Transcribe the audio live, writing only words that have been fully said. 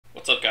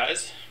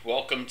guys?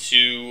 Welcome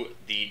to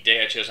the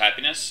day I chose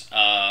happiness,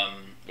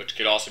 which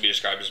could also be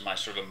described as my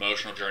sort of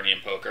emotional journey in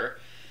poker.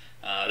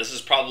 This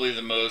is probably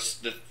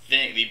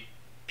the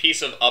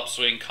piece of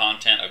upswing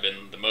content I've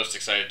been the most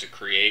excited to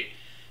create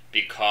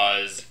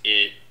because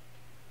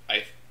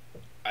I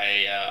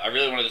I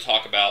really wanted to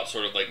talk about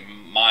sort of like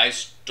my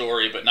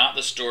story, but not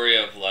the story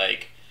of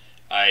like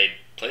I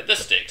played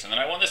this stakes and then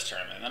I won this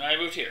tournament and then I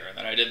moved here and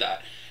then I did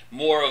that.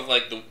 More of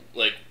like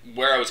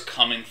where I was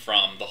coming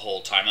from the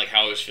whole time, like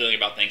how I was feeling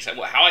about things,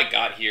 how I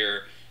got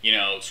here,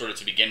 sort of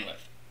to begin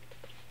with.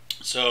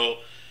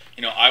 So,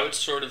 I would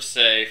sort of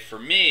say for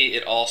me,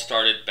 it all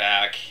started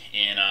back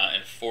in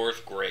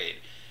fourth grade.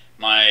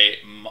 At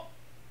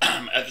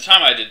the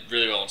time I did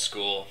really well in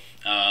school,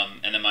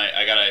 and then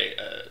I got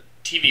a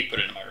TV put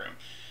into my room,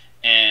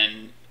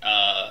 and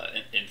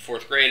in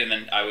fourth grade, and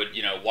then I would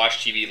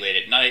watch TV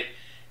late at night,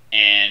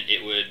 and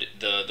it would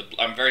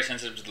I'm very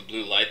sensitive to the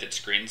blue light that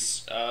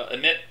screens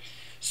emit,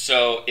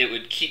 so it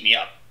would keep me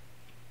up.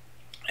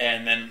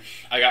 And then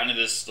I got into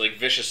this like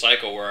vicious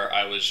cycle where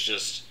I was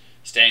just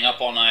staying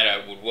up all night.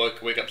 I would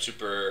wake up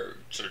super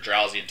sort of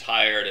drowsy and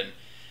tired,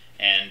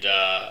 and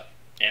I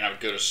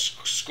would go to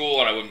school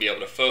and I wouldn't be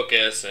able to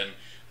focus, and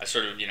I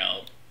sort of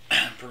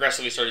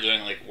progressively started doing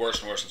like worse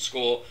and worse in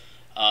school,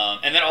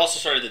 and then also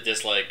started to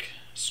dislike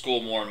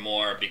school more and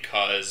more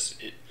because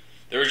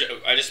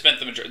I just spent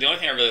the only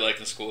thing I really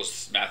liked in school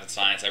was math and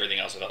science. Everything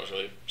else I thought was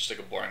really just like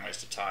a boring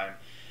waste of time.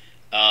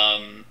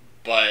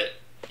 But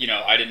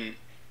I didn't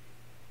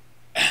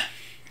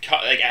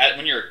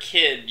when you're a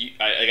kid,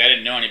 I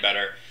didn't know any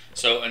better.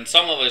 So in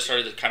some level, I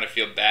started to kind of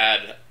feel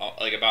bad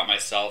like about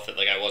myself that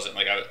like I wasn't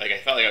I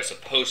felt like I was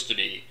supposed to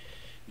be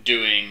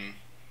doing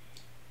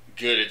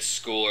good at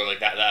school, or like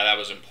that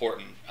was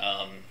important.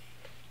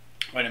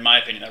 When in my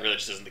opinion, that really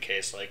just isn't the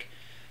case. Like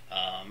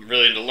I'm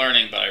really into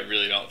learning, but I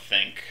really don't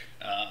think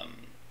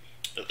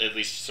at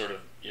least sort of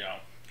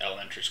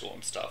elementary school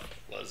and stuff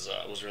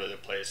was really the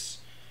place.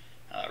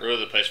 Really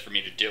the place for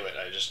me to do it.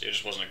 It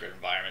just wasn't a good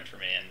environment for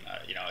me, and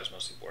I was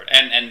mostly bored.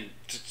 And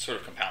to sort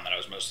of compound that, I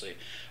was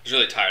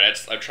really tired.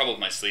 I had trouble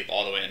with my sleep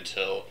all the way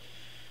until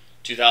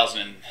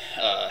 2000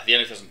 the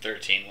end of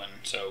 2013, when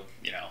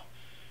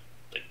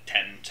like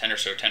 10,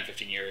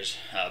 15 years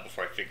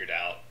before I figured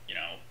out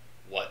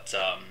what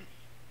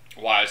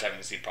why I was having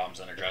the sleep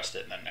problems and addressed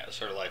it, and then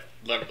sort of life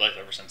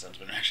ever since then has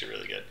been actually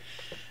really good.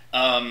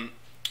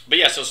 But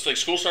yeah, so like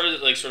school started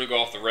to like sort of go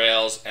off the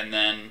rails, and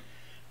then.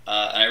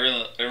 And I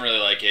didn't really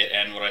like it,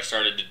 and what I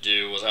started to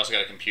do was I also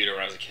got a computer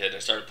when I was a kid. I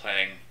started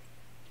playing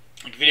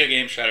like video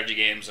games, strategy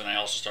games, and I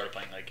also started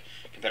playing like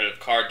competitive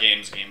card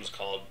games. A game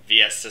called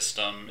VS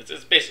System. It's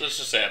basically, let's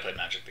just say I played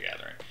Magic the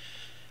Gathering,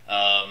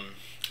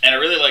 and I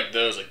really liked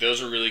those. Like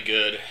those were really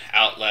good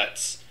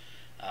outlets.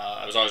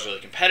 I was always really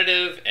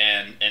competitive,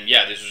 and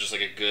yeah, this was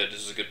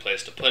a good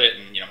place to put it,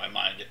 and my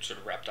mind get sort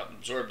of wrapped up and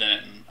absorbed in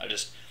it, and I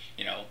just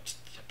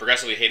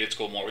progressively hated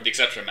school more, with the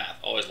exception of math.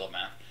 Always loved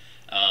math,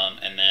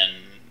 and then.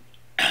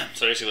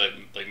 So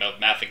basically, like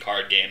math and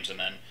card games, and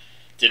then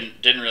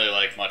didn't really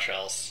like much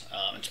else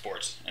in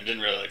sports, and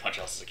didn't really like much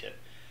else as a kid.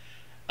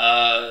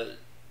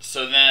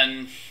 So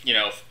then,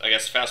 I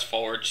guess fast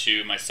forward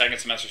to my second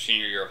semester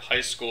senior year of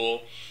high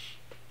school.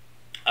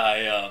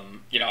 I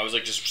was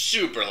like just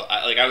super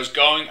I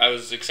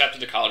was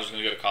accepted to college. I was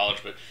going to go to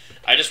college, but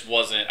I just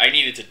wasn't. I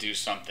needed to do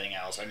something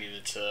else. I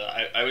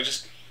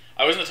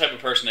wasn't the type of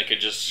person that could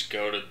just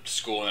go to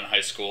school and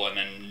high school and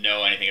then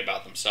know anything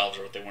about themselves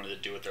or what they wanted to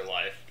do with their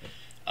life.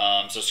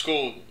 So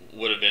school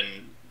would have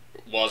been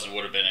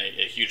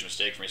a huge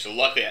mistake for me. So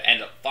luckily, I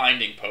ended up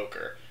finding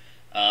poker,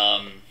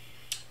 so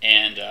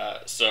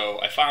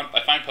I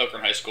find poker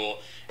in high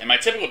school. And my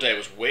typical day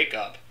was wake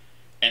up,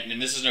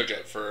 and this is no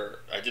joke.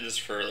 I did this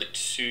for like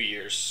 3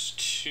 years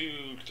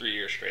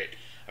straight.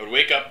 I would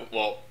wake up.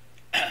 Well,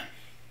 so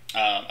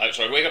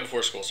I'd wake up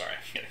before school. Sorry,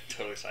 I'm getting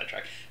totally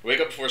sidetracked.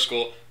 Wake up before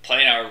school,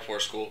 play an hour before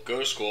school, go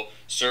to school,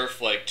 surf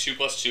like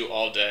 2+2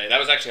 all day. That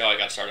was actually how I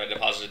got started. I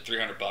deposited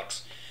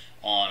 $300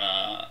 on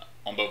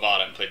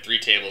Bovada and played 3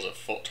 tables of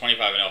full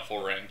 25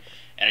 full ring.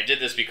 And I did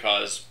this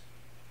because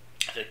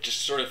I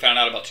just sort of found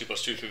out about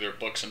 2+2 through their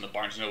books in the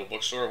Barnes & Noble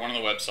bookstore, went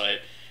on the website,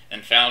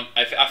 and I found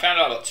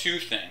out about two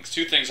things.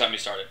 Two things got me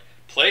started: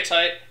 play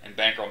tight and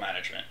bankroll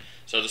management.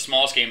 So the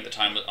smallest game at the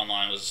time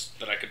online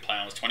that I could play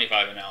on was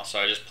 25 so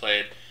I just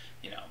played,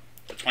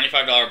 the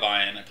 $25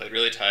 buy-in. I played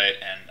really tight,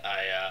 and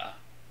I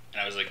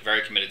was like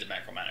very committed to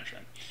bankroll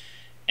management.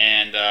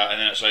 And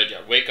then so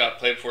I'd wake up,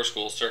 play before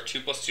school, surf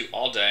 2+2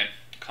 all day,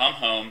 come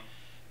home,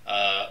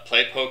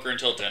 play poker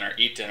until dinner,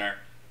 eat dinner,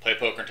 play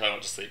poker until I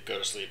went to sleep, go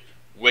to sleep,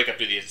 wake up,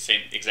 do the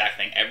same exact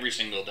thing every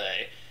single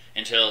day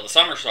until the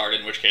summer started,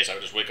 in which case I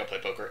would just wake up, play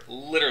poker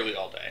literally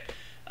all day,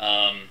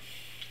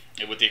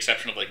 with the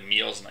exception of like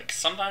meals, and like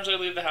sometimes I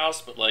leave the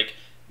house, but like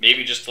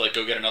maybe just to like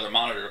go get another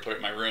monitor to put it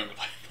in my room to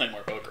play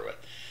more poker with.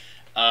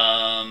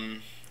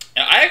 And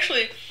I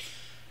actually.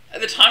 At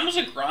the time was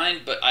a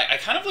grind, but I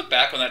kind of look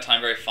back on that time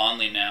very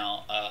fondly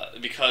now,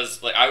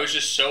 because like I was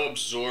just so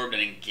absorbed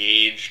and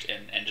engaged,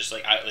 and just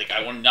like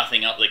I wanted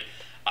nothing else. Like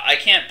I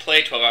can't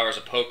play 12 hours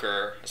of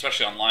poker,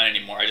 especially online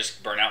anymore. I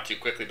just burn out too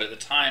quickly. But at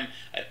the time,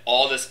 I had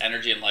all this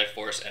energy and life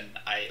force, and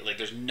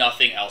there's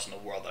nothing else in the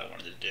world that I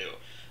wanted to do.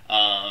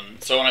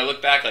 So when I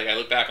look back, I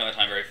look back on the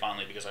time very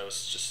fondly because I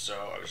was just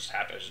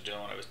happy. I was just doing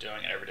what I was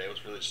doing, and every day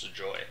was really just a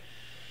joy.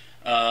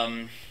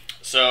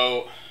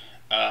 So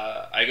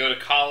I go to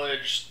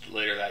college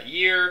later that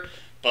year,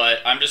 but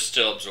I'm just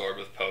still absorbed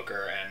with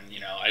poker, and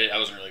I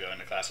wasn't really going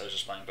to class. I was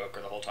just playing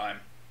poker the whole time.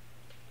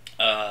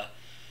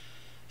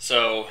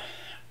 So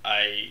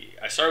I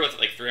started with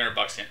like $300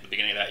 at the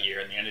beginning of that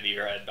year, and the end of the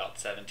year I had about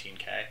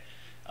 17K.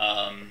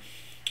 And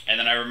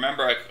then I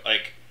remember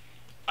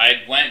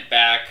I went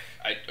back.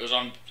 It was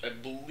on, I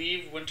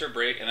believe, winter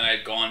break, and then I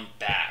had gone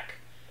back.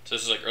 So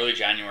this was like early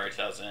January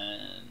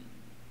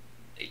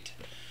 2008.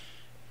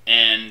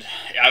 And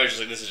I was just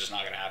like, this is just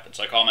not going to happen.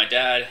 So I called my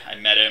dad. I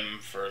met him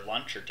for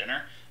lunch or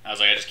dinner. I was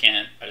like, I just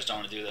don't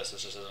want to do this.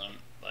 This just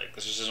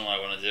isn't what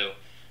I want to do.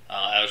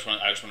 I just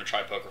want to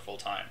try poker full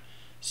time.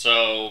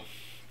 So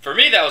for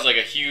me, that was like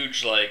a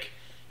huge, at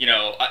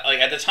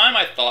the time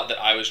I thought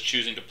that I was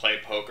choosing to play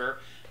poker.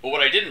 But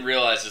what I didn't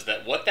realize is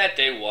that what that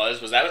day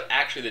was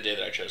actually the day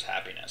that I chose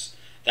happiness.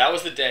 That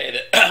was the day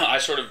that I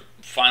sort of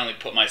finally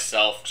put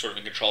myself sort of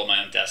in control of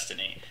my own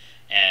destiny.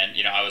 And,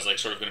 I was like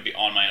sort of going to be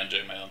on my own,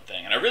 doing my own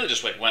thing. And I really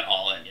just went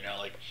all in,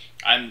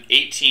 I'm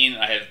 18,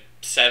 I have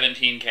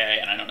 17K,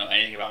 and I don't know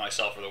anything about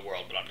myself or the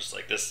world, but I'm just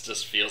like, this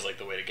just feels like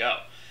the way to go.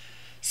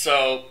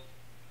 So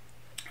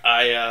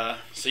I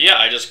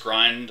just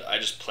grind. I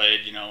just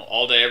played,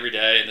 all day, every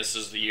day. And this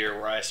is the year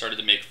where I started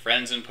to make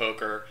friends in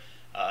poker.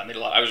 I made a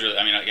lot. I was 18.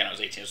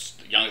 I was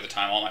young at the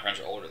time. All my friends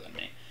were older than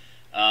me.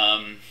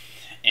 That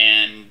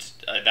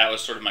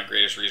was sort of my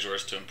greatest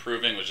resource to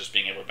improving, was just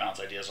being able to bounce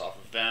ideas off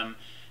of them,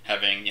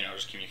 having,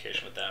 just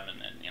communication with them,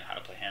 and how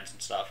to play hands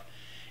and stuff.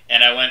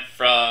 And I went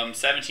from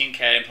 17K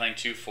and playing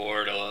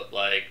 2-4 to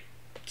like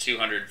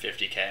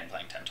 250K and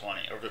playing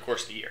 10-20 over the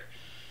course of the year.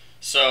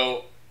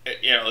 So,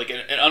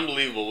 an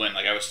unbelievable win.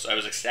 Like I was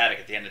ecstatic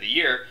at the end of the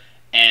year,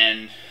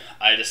 and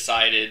I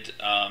decided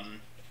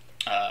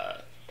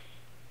that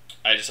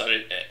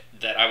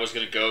I was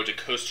going to go to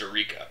Costa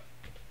Rica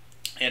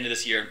end of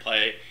this year and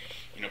play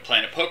in a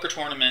poker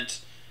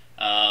tournament.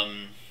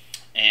 I'm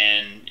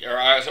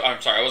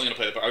sorry, I wasn't going to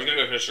play the poker. I was going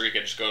to go to Costa Rica,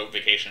 just go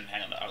vacation,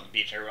 hang out on the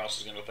beach. Everyone else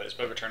was going to go play this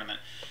poker tournament.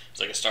 It was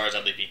like a Stars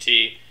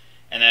LDPT.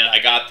 And then I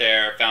got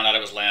there, found out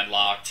it was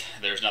landlocked.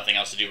 There was nothing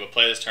else to do but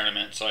play this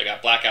tournament. So I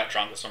got blackout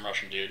drunk with some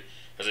Russian dude.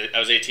 I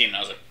was 18, and I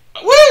was like,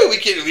 "Woo! We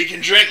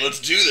can drink. Let's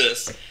do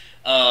this."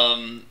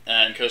 And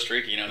Costa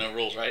Rica, no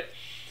rules, right?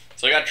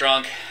 So I got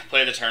drunk,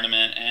 played the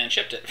tournament, and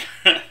chipped it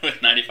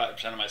with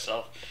 95% of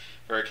myself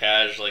for a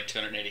cash, like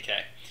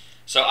 280K.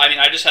 So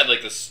I just had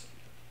like this.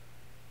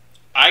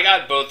 I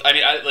got both.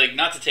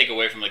 Not to take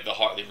away from like the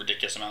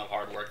ridiculous amount of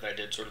hard work that I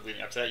did sort of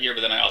leading up to that year, but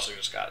then I also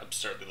just got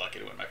absurdly lucky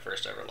to win my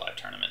first ever live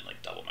tournament,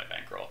 like double my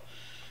bankroll.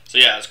 So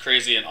yeah, it's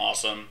crazy and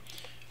awesome.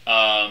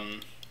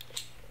 It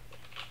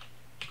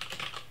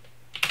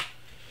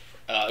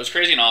was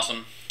crazy and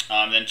awesome.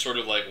 Then sort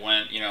of like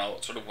went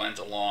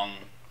along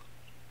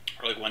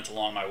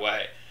my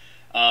way.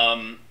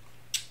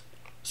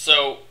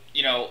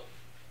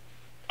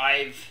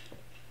 I've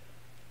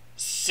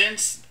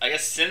since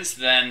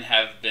then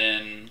have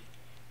been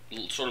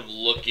sort of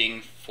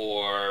looking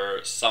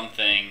for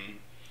something,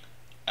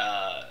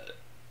 so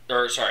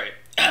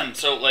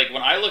like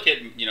when I look at,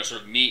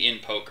 sort of me in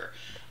poker,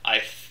 I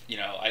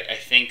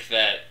think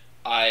that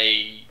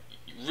I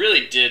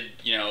really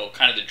did,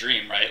 kind of the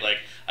dream, right? Like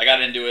I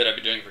got into it, I've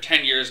been doing it for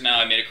 10 years now,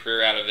 I made a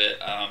career out of it,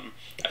 I've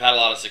had a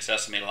lot of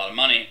success, I made a lot of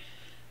money,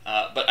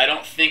 but I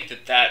don't think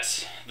that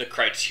that's the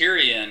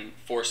criterion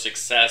for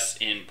success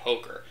in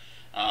poker.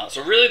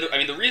 So really,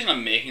 the reason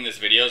I'm making this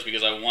video is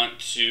because I want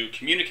to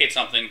communicate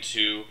something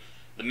to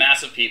the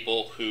mass of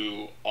people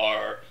who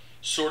are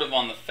sort of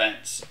on the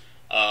fence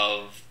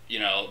of,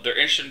 they're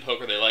interested in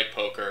poker, they like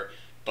poker,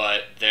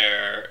 but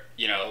they're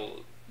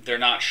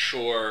not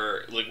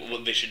sure like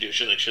what they should do.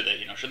 Should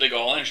they go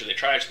all in? Should they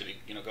try it? Should they,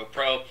 go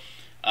pro?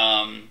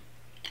 And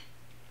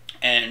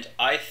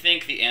I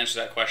think the answer to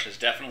that question is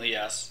definitely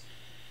yes.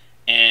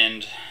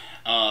 And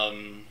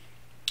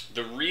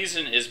the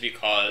reason is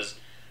because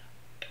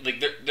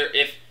there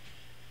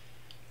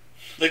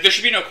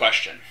should be no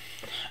question.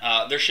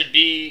 There should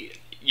be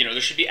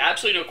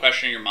absolutely no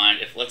question in your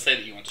mind if, let's say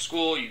that you went to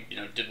school, you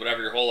did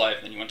whatever your whole life,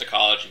 and then you went to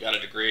college, you got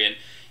a degree, and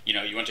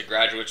you went to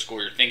graduate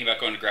school, you're thinking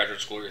about going to graduate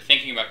school, you're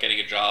thinking about getting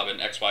a job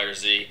in X, Y, or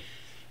Z.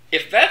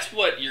 If that's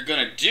what you're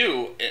going to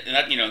do, and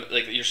that,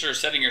 you're sort of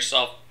setting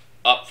yourself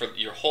up for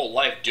your whole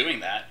life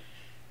doing that,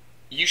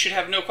 you should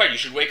have no question. You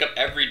should wake up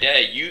every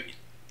day.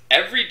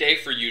 Every day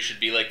for you should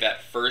be like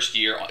that first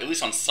year, at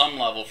least on some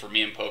level for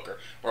me in poker,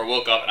 where I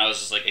woke up and I was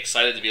just like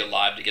excited to be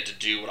alive, to get to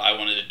do what I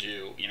wanted to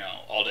do,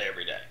 all day,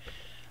 every day.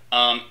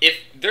 If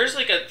there's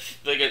like a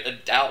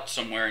doubt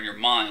somewhere in your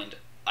mind,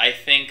 I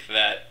think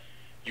that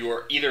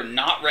you're either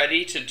not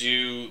ready to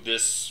do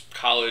this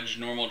college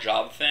normal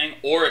job thing,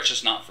 or it's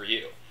just not for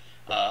you.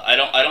 I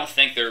don't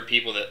think there are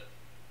people that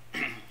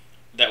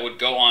that would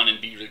go on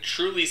and be like,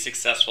 truly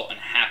successful and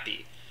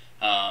happy,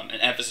 an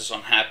emphasis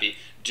on happy,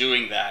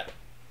 doing that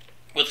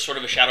with sort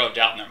of a shadow of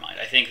doubt in their mind.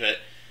 I think that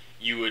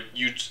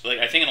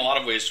I think in a lot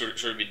of ways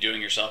sort of be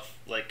doing yourself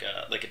like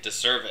a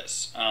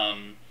disservice.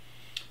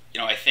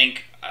 I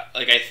think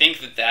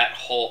that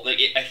whole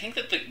I think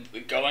that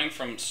the going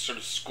from sort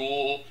of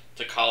school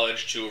to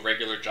college to a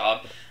regular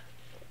job,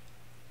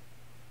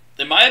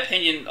 in my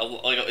opinion,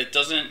 it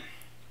doesn't.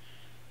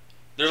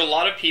 There's a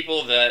lot of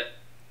people that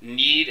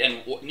need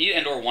and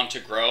or want to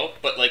grow,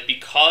 but like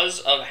because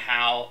of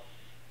how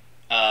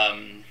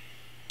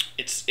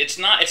it's just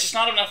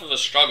not enough of a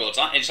struggle.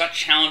 It's not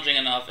challenging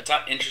enough. It's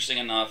not interesting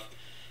enough.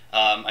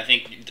 I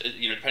think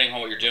depending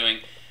on what you're doing,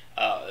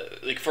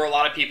 like for a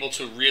lot of people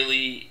to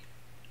really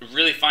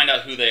find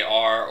out who they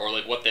are or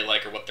like what they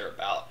like or what they're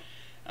about.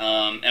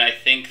 And I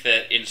think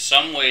that in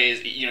some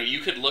ways, you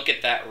could look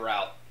at that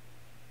route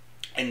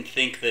and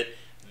think that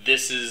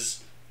this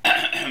is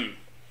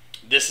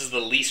this is the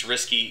least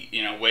risky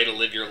way to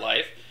live your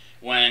life.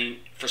 When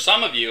for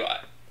some of you,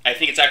 I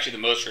think it's actually the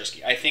most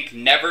risky. I think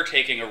never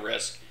taking a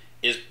risk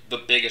is the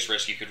biggest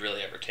risk you could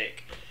really ever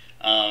take.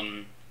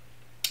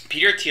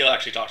 Peter Thiel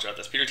actually talks about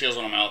this. Peter Thiel is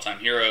one of my all-time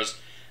heroes.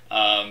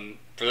 For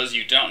those of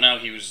you who don't know,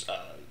 he was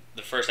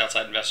the first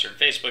outside investor in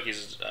Facebook.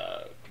 He's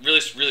a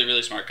really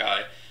smart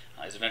guy.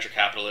 He's a venture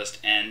capitalist,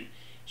 and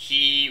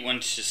he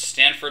went to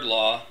Stanford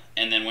Law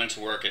and then went to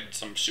work at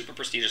some super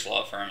prestigious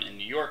law firm in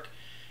New York.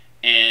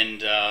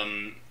 And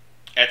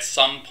at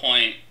some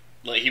point,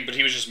 but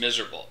he was just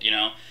miserable,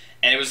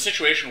 And it was a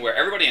situation where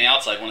everybody on the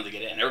outside wanted to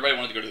get in. Everybody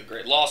wanted to go to the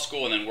great law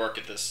school and then work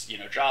at this,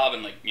 job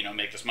and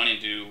make this money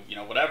and do,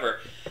 whatever.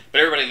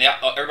 But everybody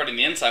on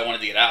the inside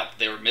wanted to get out.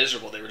 They were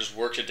miserable. They were just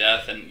worked to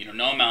death, and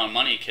no amount of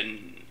money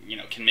can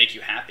make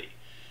you happy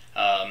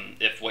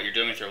if what you're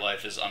doing with your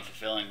life is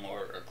unfulfilling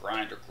or a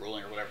grind or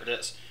grueling or whatever it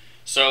is.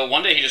 So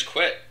one day he just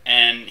quit,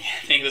 and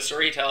I think the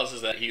story he tells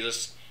is that he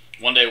just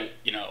one day,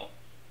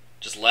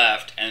 just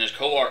left, and his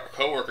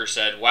coworker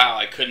said, "Wow,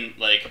 I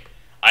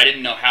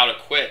didn't know how to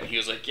quit." And he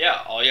was like,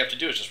 "Yeah, all you have to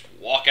do is just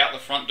walk out the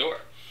front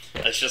door.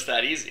 It's just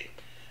that easy."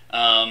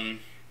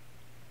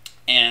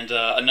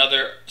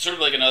 Another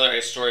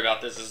story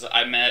about this is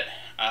I met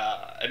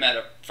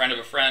a friend of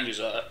a friend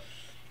who's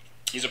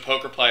he's a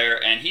poker player,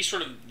 and he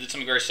sort of did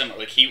something very similar.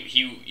 Like he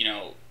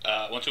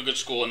went to a good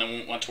school and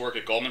then went to work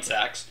at Goldman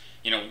Sachs,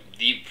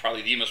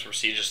 probably the most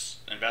prestigious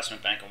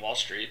investment bank on Wall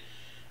Street.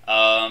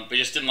 But he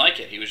just didn't like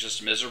it. He was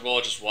just miserable.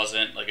 It just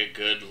wasn't like a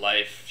good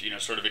life,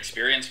 sort of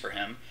experience for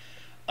him.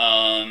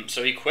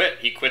 So he quit.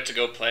 He quit to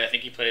go play. I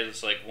think he played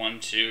this like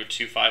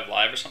 1-2-2-5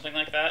 live or something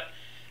like that.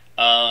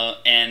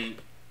 And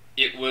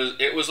it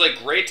was like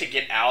great to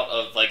get out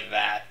of like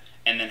that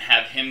and then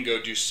have him go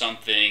do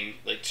something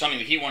that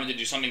he wanted to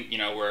do, something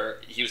where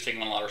he was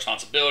taking on a lot of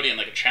responsibility and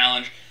like a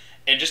challenge,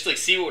 and just like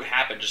see what would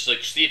happen. Just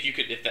like see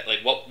if that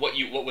like what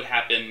would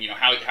happen.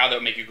 How that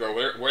would make you grow.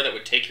 Where that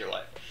would take your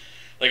life.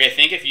 Like I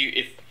think if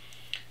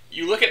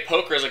you look at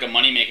poker as like a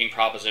money-making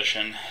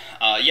proposition,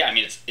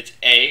 it's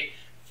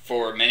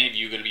for many of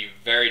you going to be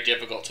very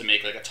difficult to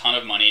make like a ton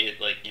of money. It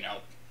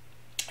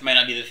might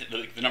not be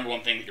the number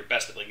one thing that you're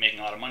best at, like making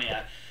a lot of money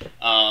at.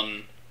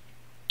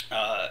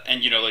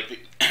 The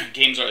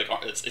games are like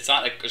it's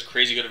not like as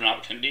crazy good of an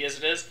opportunity as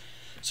it is.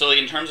 So like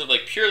in terms of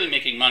like purely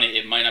making money,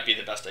 it might not be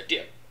the best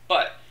idea.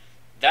 But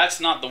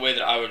that's not the way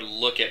that I would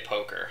look at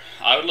poker.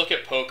 I would look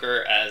at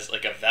poker as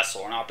like a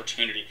vessel, an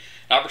opportunity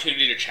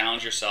to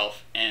challenge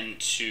yourself and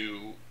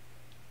to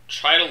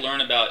try to learn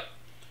about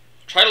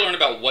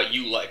what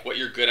you like, what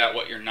you're good at,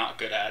 what you're not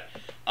good at.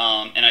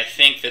 And I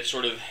think that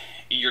sort of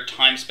your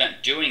time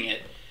spent doing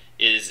it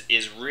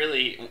is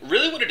really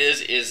what it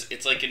is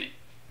it's like an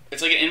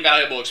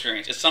invaluable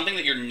experience. It's something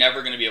that you're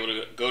never going to be able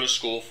to go to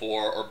school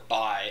for or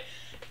buy.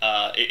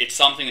 It's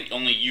something that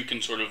only you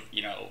can sort of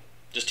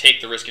just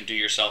take the risk and do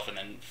yourself, and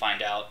then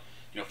find out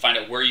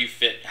where you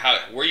fit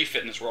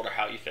in this world, or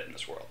how you fit in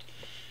this world.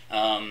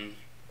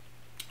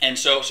 And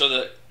so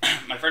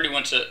my friend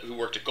who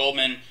worked at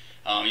Goldman,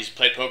 he's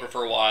played poker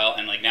for a while,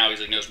 and like now he's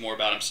like knows more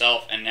about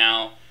himself, and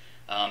now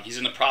he's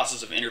in the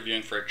process of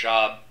interviewing for a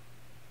job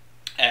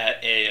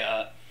at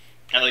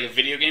like a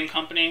video game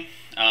company.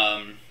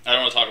 I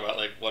don't want to talk about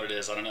like what it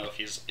is. I don't know if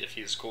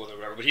he's cool with it or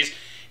whatever, but he's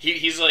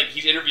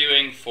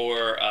interviewing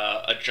for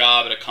a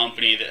job at a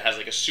company that has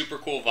like a super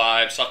cool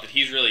vibe, stuff that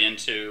he's really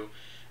into,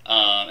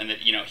 and that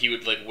he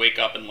would like wake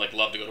up and like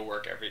love to go to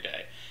work every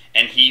day.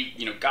 And he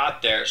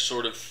got there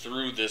sort of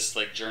through this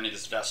like journey,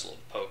 this vessel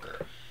of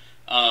poker.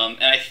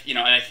 And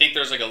I think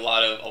there's like a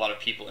lot of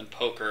people in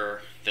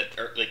poker that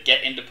are like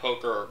get into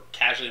poker or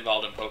casually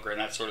involved in poker, and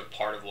that's sort of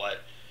part of what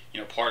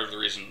part of the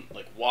reason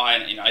like why.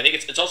 And I think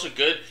it's also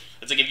good.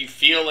 It's like if you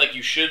feel like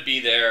you should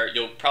be there,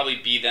 you'll probably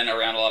be then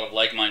around a lot of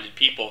like-minded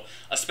people,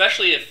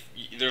 especially if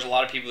there's a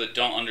lot of people that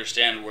don't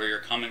understand where you're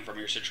coming from,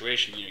 your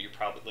situation. You're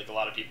probably like a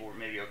lot of people were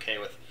maybe okay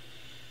with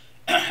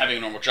having a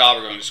normal job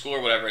or going to school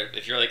or whatever.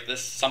 If you're like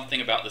this, something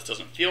about this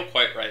doesn't feel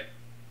quite right,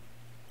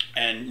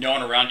 and no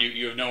one around you,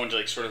 you have no one to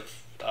like sort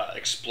of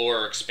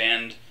explore or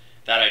expand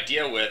that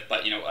idea with.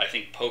 But I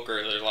think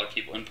poker. There's a lot of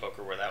people in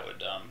poker where that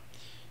would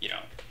you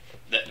know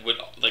that would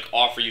like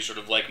offer you sort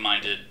of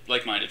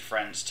like-minded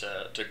friends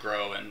to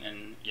grow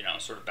and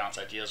sort of bounce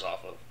ideas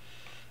off of.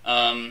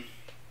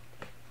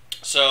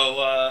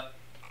 So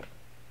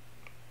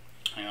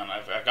hang on,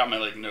 I've got my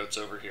like notes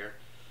over here.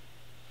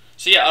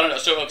 So yeah, I don't know.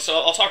 So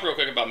I'll talk real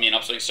quick about me and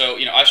upswing. So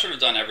I've sort of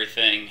done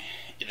everything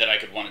that I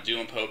could want to do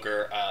in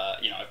poker.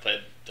 I've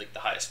played like the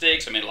highest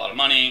stakes. I made a lot of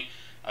money.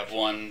 I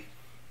won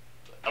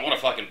a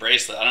fucking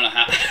bracelet. I don't know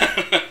how.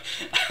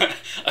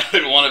 I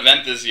played one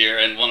event this year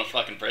and won a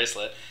fucking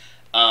bracelet.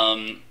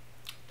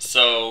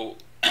 So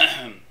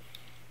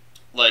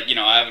like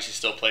I obviously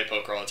still play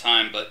poker all the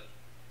time, but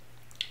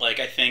like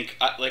I think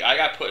I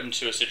got put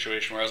into a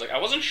situation where I was like I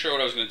wasn't sure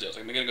what I was going to do. I was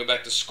like, am I going to go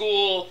back to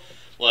school?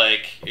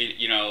 Like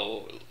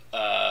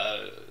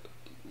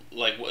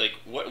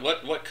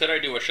what could I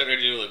do? What should I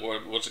do? Like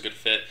what's a good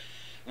fit?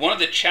 One of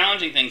the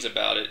challenging things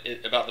about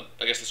about the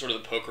I guess the sort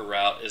of the poker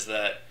route is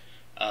that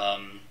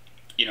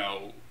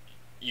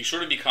you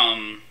sort of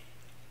become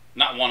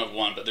not one of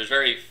one, but there's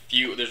very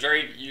few.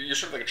 You're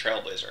sort of like a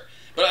trailblazer.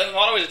 But in a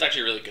lot of ways, it's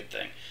actually a really good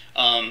thing.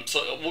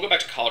 So we'll go back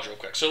to college real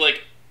quick. So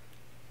like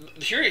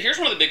here's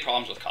one of the big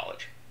problems with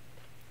college,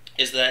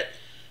 is that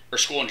or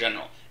school in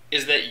general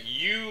is that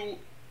you.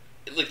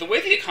 Like the way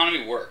the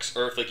economy works,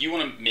 or if like you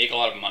want to make a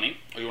lot of money,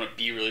 or you want to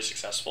be really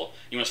successful,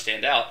 you want to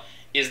stand out,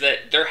 is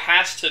that there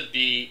has to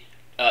be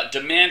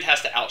demand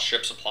has to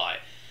outstrip supply.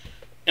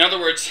 In other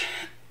words,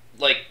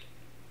 like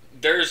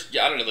there's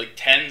I don't know like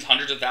tens,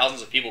 hundreds of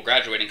thousands of people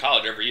graduating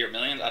college every year,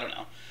 millions, I don't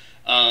know.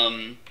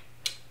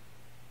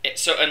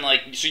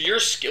 So your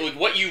skill, like,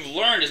 what you've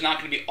learned is not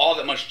going to be all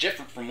that much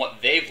different from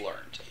what they've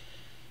learned.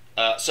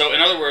 So in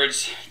other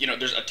words,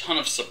 there's a ton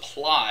of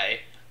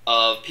supply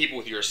of people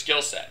with your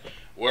skill set.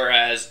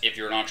 Whereas if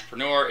you're an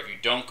entrepreneur, if you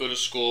don't go to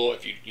school,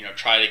 if you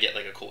try to get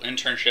like a cool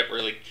internship,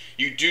 or like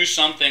you do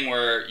something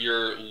where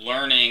you're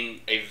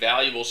learning a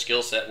valuable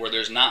skill set where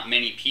there's not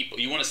many people,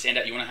 you want to stand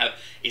out, you want to have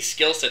a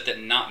skill set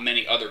that not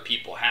many other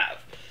people have.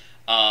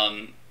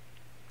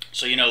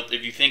 So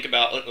if you think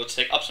about, let's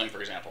take Upswing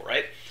for example,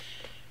 right?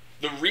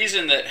 The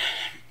reason that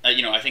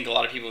I think a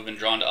lot of people have been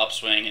drawn to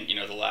Upswing, and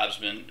the lab's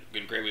been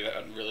great. We've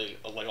had really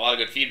like a lot of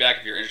good feedback.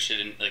 If you're interested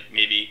in like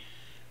maybe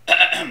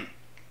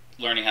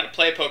learning how to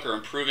play poker,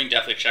 improving,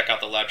 definitely check out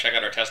the lab, check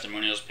out our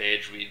testimonials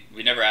page.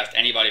 We never asked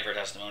anybody for a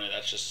testimonial.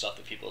 That's just stuff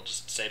that people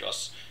just say to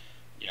us,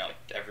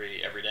 every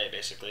day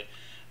basically.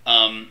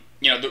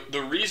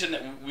 The reason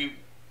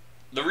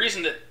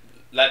that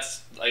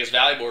that's I guess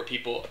valuable, or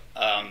people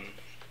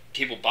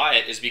buy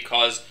it, is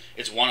because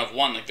it's one of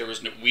one. Like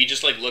we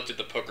just like looked at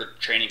the poker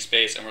training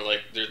space and we're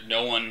like, there's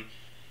no one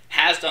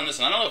has done this,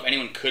 and I don't know if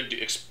anyone could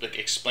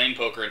explain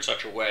poker in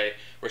such a way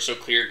where it's so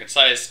clear and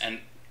concise and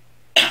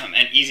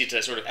and easy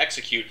to sort of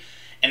execute.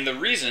 And the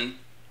reason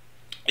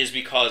is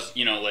because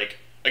like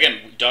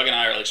again, Doug and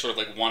I are like sort of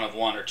like one of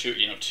one, or two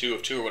of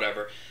two or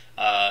whatever,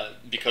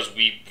 because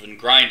we've been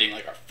grinding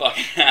like our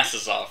fucking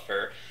asses off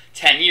for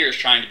 10 years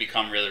trying to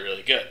become really,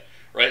 really good,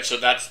 right? So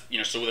that's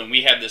so then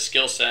we have this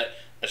skill set.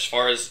 As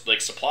far as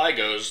like supply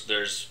goes,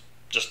 there's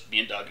just me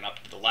and Doug and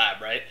up to the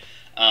lab, right?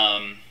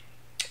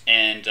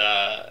 And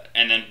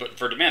then but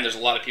for demand, there's a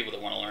lot of people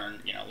that want to learn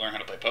how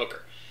to play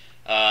poker.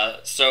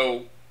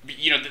 So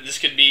this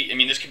could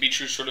be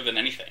true sort of in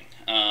anything.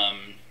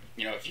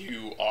 If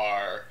you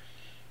are,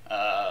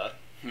 I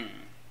don't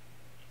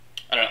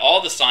know,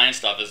 all the science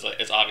stuff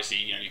is obviously,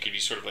 you could be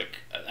sort of like,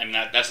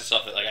 that's the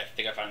stuff that like I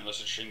think I find the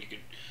most interesting. You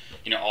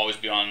could, always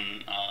be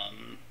on,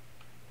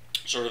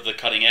 sort of the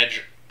cutting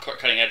edge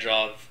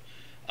of,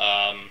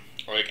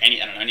 or like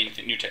any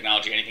new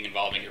technology, anything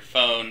involving your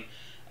phone.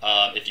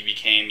 If you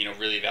became,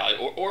 really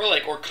valuable,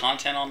 or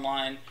content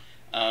online,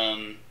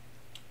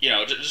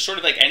 just sort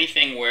of like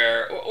anything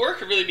where, or it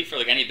could really be for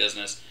like any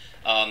business,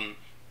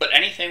 but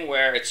anything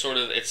where it's sort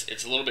of,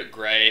 it's a little bit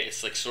gray,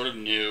 it's like sort of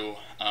new,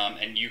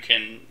 and you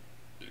can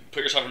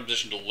put yourself in a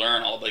position to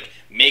learn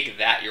make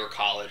that your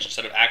college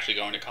instead of actually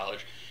going to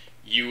college.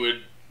 You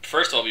would,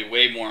 first of all, be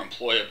way more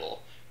employable,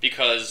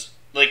 because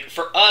like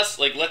for us,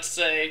 like let's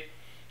say,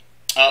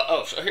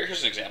 so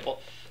here's an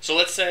example. So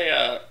let's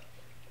say,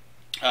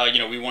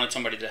 we wanted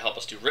somebody to help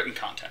us do written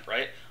content,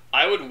 right?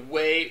 I would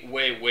way,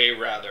 way, way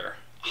rather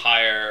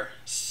hire,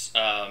 so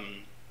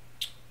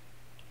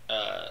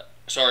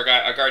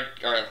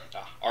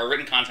our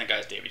written content guy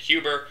is David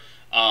Huber.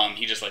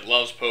 He just like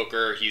loves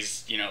poker.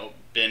 He's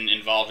been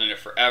involved in it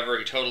forever.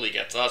 He totally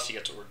gets us. He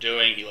gets what we're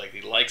doing.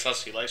 He likes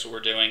us. He likes what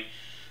we're doing.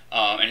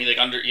 And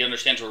he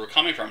understands where we're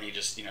coming from. He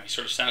just he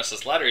sort of sent us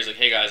this letter. He's like,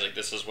 hey guys, like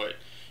this is what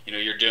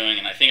you're doing,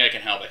 and I think I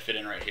can help. I fit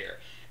in right here.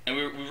 And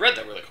we read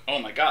that. We're like, oh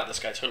my god, this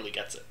guy totally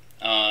gets it.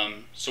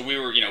 So we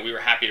were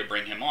happy to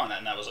bring him on,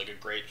 and that was like a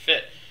great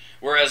fit.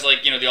 Whereas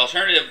like the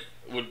alternative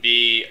would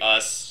be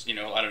us I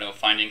don't know,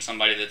 finding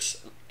somebody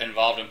that's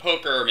involved in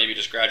poker, or maybe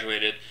just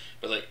graduated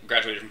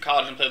from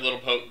college and played a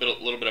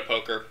little bit of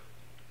poker,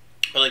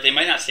 but like they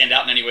might not stand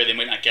out in any way. They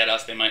might not get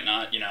us. They might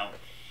not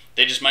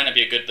they just might not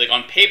be a good, like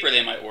on paper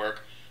they might work,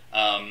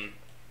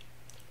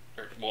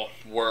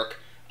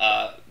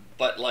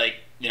 but like,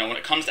 when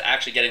it comes to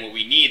actually getting what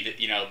we need, that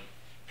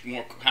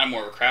more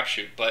of a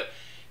crapshoot. But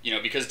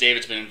because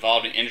David's been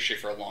involved in industry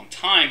for a long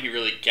time, he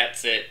really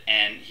gets it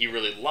and he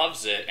really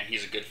loves it, and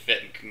he's a good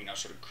fit and can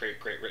sort of create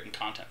great written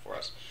content for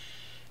us.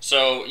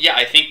 So yeah,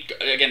 I think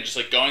again, just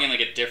like going in like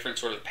a different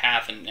sort of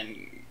path, and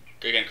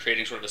again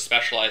creating sort of a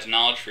specialized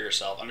knowledge for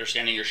yourself,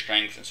 understanding your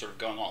strengths and sort of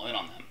going all in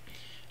on them.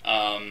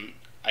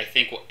 I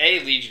think will A,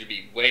 lead you to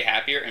be way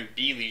happier, and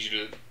B, lead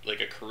you to like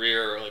a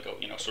career or like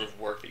a sort of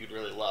work that you'd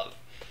really love.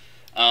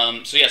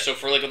 So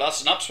for like with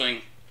us in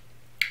Upswing,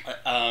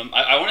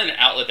 I wanted an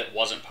outlet that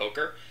wasn't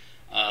poker,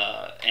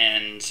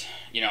 and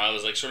I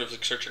was like sort of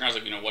like searching. I was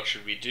like, what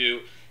should we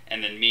do?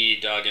 And then me,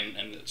 Doug,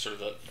 and sort of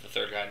the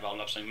third guy involved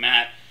in Upswing,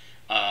 Matt.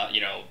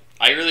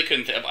 I really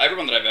couldn't think of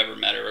everyone that I've ever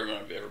met or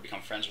everyone I've ever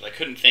become friends with. I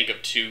couldn't think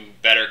of two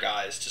better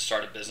guys to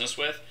start a business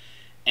with,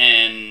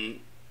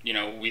 and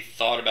we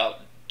thought about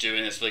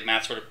doing this. Like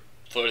Matt sort of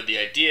floated the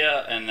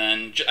idea, and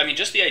then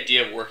just the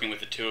idea of working with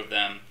the two of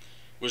them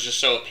was just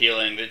so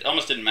appealing that it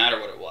almost didn't matter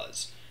what it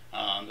was.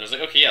 It was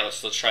like, okay, yeah,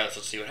 let's try this,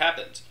 let's see what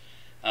happens.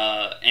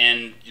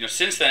 And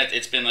since then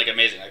it's been like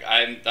amazing. Like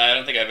I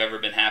don't think I've ever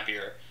been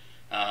happier,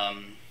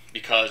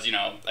 because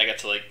I get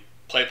to like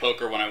play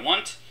poker when I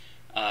want,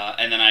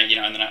 and then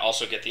I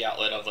also get the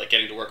outlet of like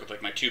getting to work with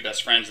like my two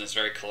best friends in this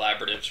very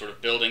collaborative sort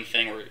of building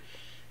thing where we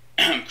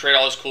create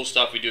all this cool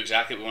stuff. We do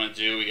exactly what we want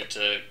to do. We get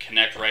to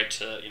connect right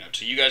to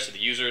to you guys, to the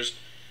users,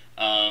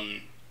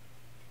 and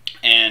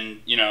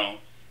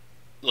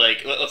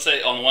like let's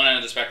say on one end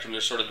of the spectrum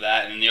there's sort of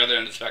that, and on the other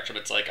end of the spectrum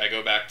it's like I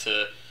go back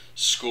to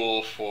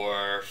school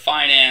for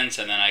finance,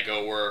 and then I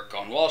go work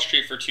on Wall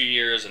Street for 2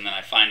 years, and then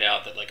I find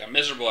out that like I'm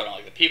miserable, I don't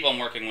like the people I'm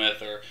working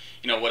with, or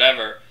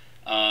whatever.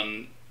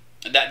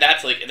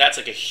 That's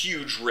like a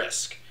huge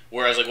risk.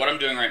 Whereas like what I'm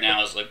doing right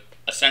now is like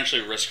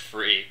essentially risk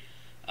free,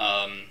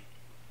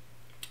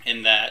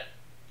 in that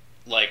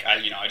like I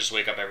just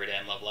wake up every day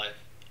and love life,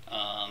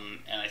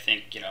 and I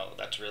think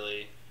that's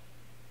really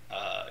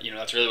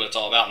that's really what it's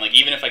all about. And like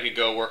even if I could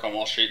go work on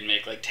Wall Street and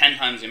make like 10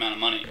 times the amount of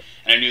money,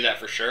 and I knew that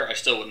for sure, I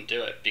still wouldn't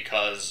do it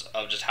because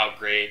of just how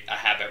great I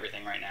have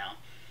everything right now.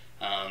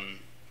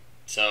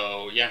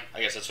 So yeah,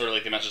 I guess that's sort of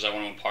like the message I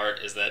want to impart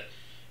is that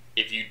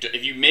if you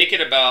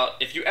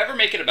ever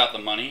make it about the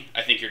money,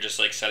 I think you're just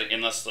like setting,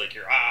 unless like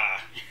you're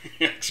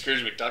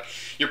Scrooge McDuck,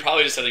 you're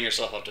probably just setting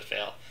yourself up to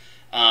fail.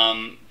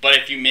 But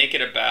if you make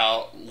it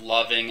about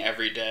loving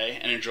every day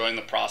and enjoying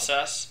the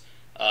process,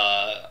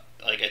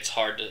 I think it's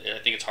hard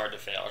to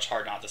fail. It's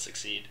hard not to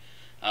succeed.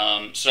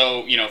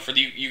 So for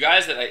you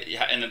guys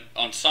that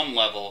on some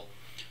level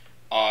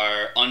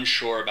are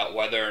unsure about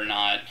whether or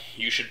not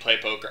you should play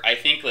poker, I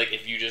think like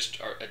if you're just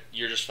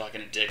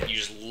fucking addicted, you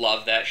just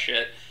love that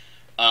shit,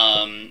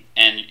 and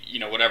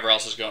whatever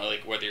else is going,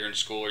 like whether you're in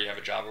school or you have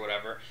a job or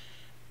whatever.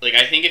 Like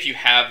I think if you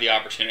have the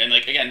opportunity, and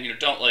like again,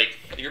 don't like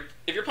if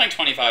you're playing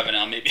 25 and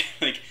now, maybe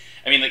like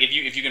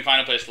if you can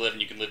find a place to live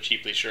and you can live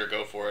cheaply, sure,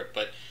 go for it.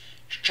 But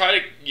try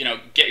to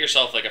get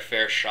yourself like a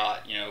fair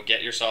shot.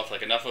 Get yourself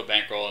like enough of a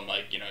bankroll and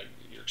like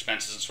your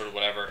expenses and sort of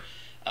whatever,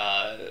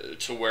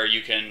 to where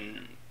you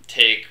can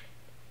take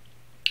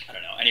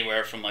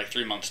anywhere from like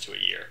 3 months to a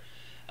year,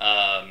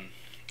 and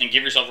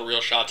give yourself a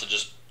real shot to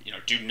just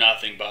do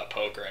nothing but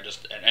poker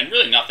and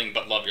really nothing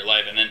but love your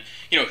life. And then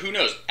who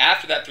knows,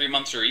 after that 3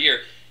 months or a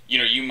year,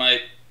 you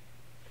might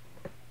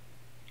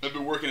have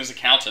been working as an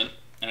accountant,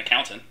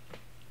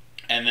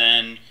 and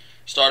then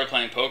started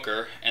playing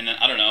poker, and then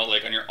I don't know,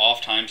 like on your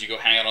off times you go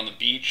hang out on the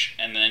beach,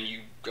 and then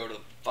you go to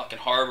the fucking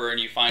harbor and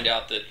you find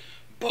out that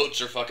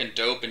boats are fucking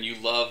dope, and you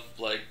love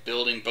like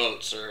building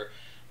boats, or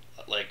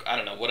like I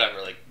don't know,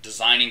 whatever, like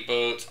designing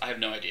boats. I have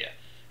no idea.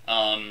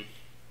 I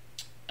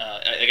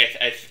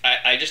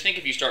just think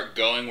if you start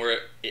going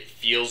where it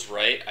feels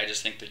right, I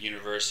just think the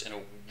universe in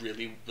a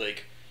really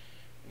like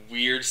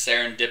weird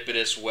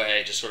serendipitous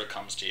way just sort of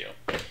comes to you.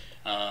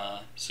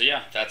 So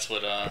yeah, that's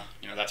what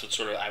that's what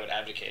sort of I would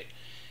advocate.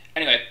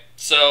 Anyway,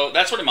 so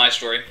that's sort of my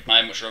story, my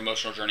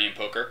emotional journey in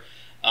poker.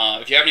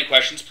 If you have any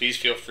questions, please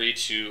feel free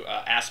to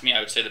ask me. I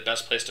would say the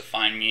best place to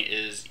find me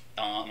is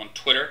on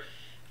Twitter,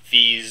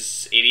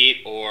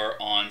 Fees88, or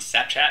on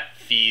Snapchat,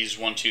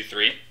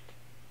 Fees123.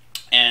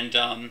 And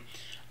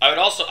I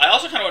also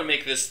kind of want to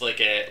make this like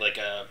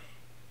a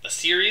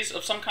series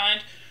of some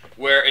kind,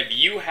 where if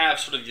you have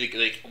sort of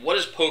like what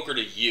is poker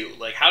to you?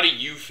 Like how do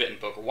you fit in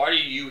poker? Why are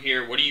you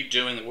here? What are you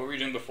doing? What were you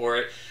doing before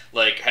it?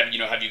 Like have you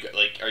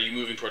like are you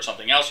moving towards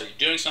something else? Are you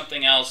doing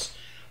something else?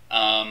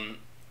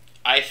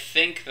 I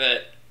think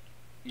that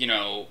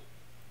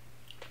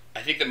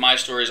my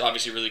story is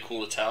obviously really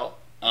cool to tell.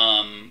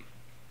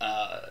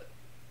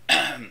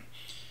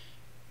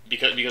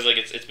 Because like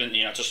it's been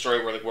it's a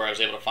story where I was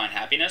able to find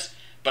happiness.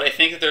 But I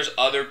think that there's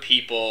other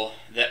people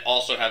that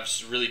also have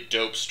really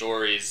dope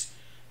stories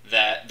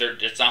that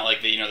it's not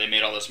like they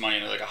made all this money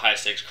and they're like a high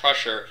stakes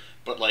crusher,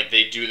 but like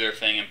they do their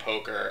thing in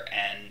poker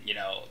and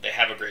they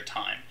have a great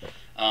time,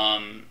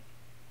 and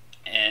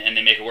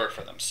they make it work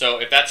for them. So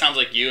if that sounds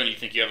like you and you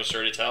think you have a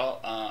story to tell,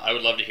 I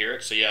would love to hear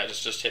it. So yeah,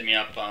 just hit me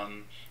up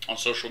on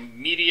social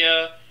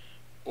media,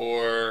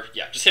 or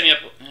yeah, just hit me up.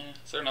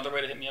 Is there another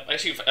way to hit me up? I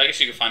guess you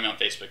can find me on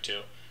Facebook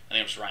too. I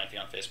think I'm just Ryan Fee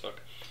on Facebook.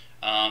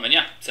 And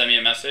yeah, send me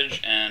a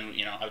message, and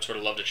I would sort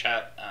of love to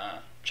chat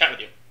with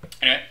you.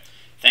 Anyway,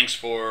 thanks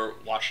for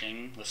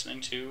watching,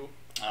 listening to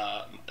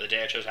The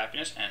Day I Chose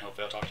Happiness, and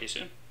hopefully I'll talk to you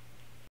soon.